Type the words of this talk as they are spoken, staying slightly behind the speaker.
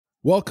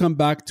Welcome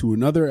back to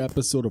another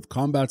episode of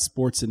Combat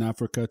Sports in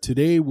Africa.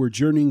 Today we're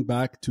journeying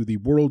back to the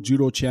World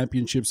Judo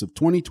Championships of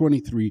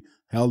 2023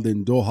 held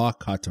in Doha,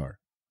 Qatar.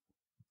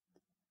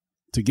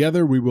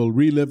 Together we will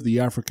relive the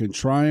African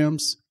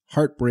triumphs,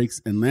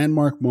 heartbreaks, and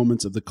landmark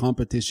moments of the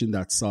competition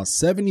that saw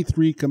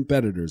 73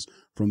 competitors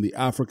from the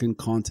African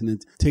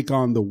continent take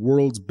on the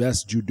world's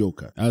best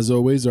judoka. As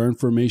always, our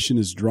information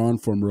is drawn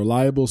from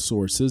reliable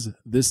sources,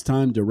 this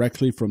time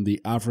directly from the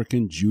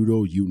African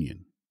Judo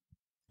Union.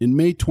 In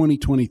May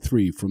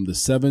 2023, from the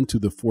 7th to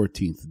the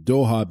 14th,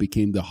 Doha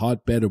became the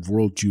hotbed of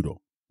World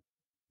Judo.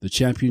 The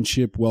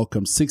championship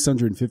welcomed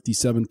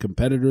 657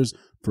 competitors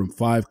from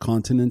 5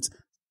 continents,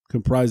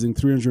 comprising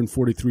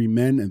 343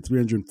 men and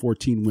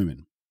 314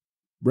 women.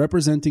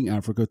 Representing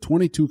Africa,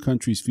 22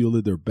 countries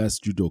fielded their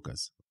best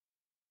judokas.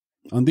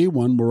 On day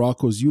 1,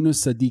 Morocco's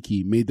Younes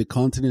Saddiki made the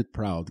continent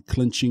proud,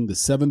 clinching the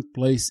 7th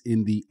place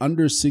in the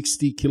under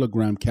 60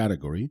 kilogram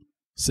category.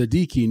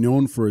 Saddiki,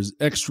 known for his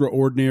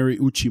extraordinary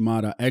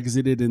uchimata,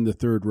 exited in the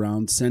 3rd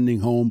round, sending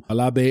home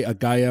Alabe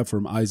Agaya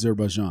from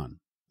Azerbaijan.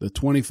 The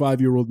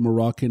 25-year-old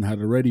Moroccan had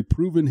already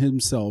proven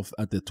himself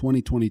at the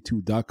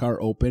 2022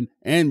 Dakar Open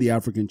and the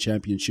African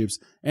Championships,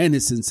 and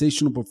his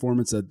sensational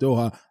performance at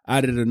Doha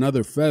added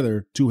another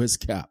feather to his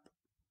cap.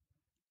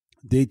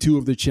 Day 2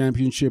 of the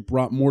championship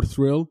brought more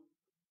thrill.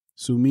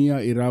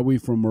 Soumiya Iraoui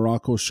from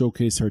Morocco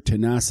showcased her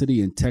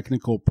tenacity and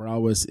technical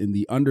prowess in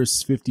the under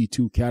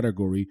 52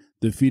 category,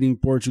 defeating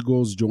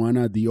Portugal's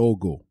Joana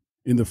Diogo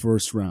in the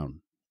 1st round.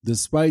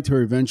 Despite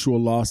her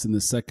eventual loss in the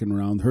 2nd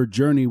round, her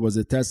journey was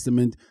a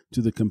testament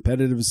to the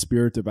competitive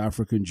spirit of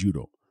African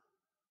judo.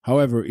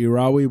 However,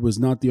 Iraoui was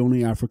not the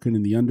only African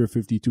in the under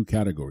 52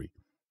 category.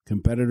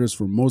 Competitors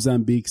from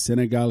Mozambique,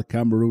 Senegal,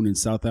 Cameroon, and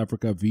South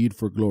Africa vied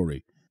for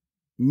glory.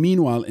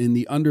 Meanwhile, in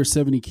the under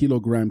 70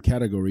 kilogram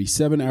category,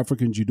 7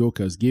 African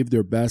judokas gave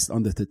their best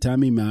on the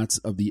tatami mats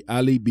of the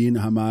Ali bin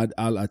Hamad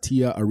Al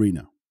Attiyah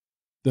Arena.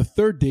 The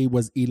 3rd day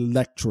was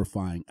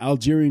electrifying.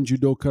 Algerian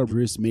judoka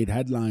Dris made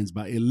headlines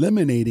by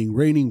eliminating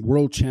reigning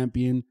world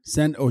champion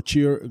Tsend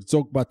Ochir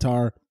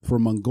Zokbatar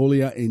from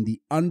Mongolia in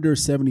the under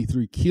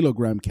 73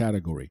 kilogram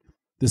category.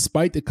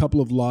 Despite a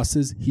couple of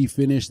losses, he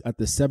finished at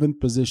the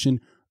 7th position,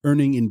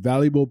 earning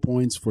invaluable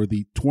points for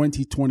the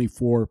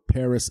 2024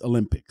 Paris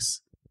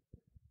Olympics.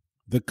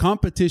 The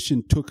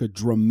competition took a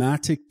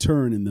dramatic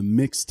turn in the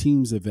mixed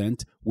teams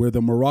event, where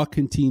the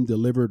Moroccan team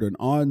delivered an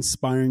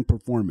awe-inspiring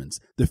performance.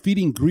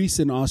 Defeating Greece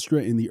and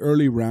Austria in the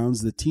early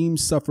rounds, the team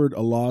suffered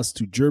a loss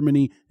to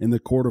Germany in the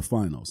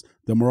quarterfinals.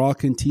 The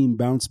Moroccan team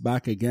bounced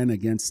back again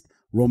against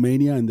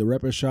Romania in the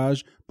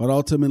repechage, but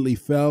ultimately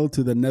fell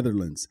to the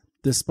Netherlands.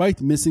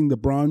 Despite missing the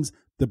bronze,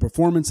 the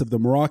performance of the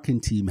Moroccan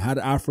team had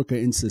Africa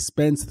in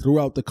suspense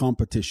throughout the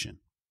competition.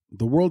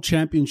 The World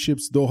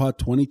Championships Doha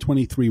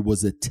 2023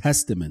 was a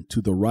testament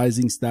to the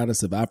rising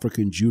status of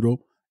African judo.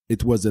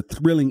 It was a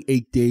thrilling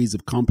 8 days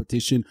of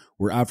competition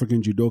where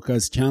African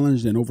judokas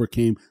challenged and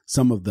overcame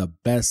some of the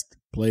best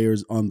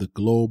players on the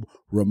globe,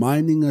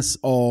 reminding us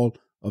all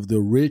of the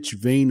rich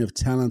vein of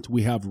talent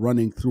we have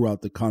running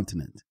throughout the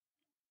continent.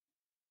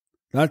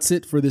 That's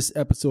it for this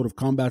episode of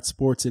Combat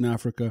Sports in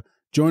Africa.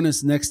 Join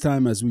us next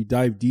time as we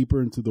dive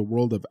deeper into the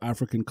world of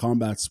African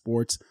combat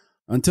sports.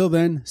 Until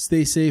then,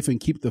 stay safe and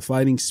keep the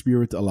fighting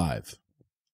spirit alive.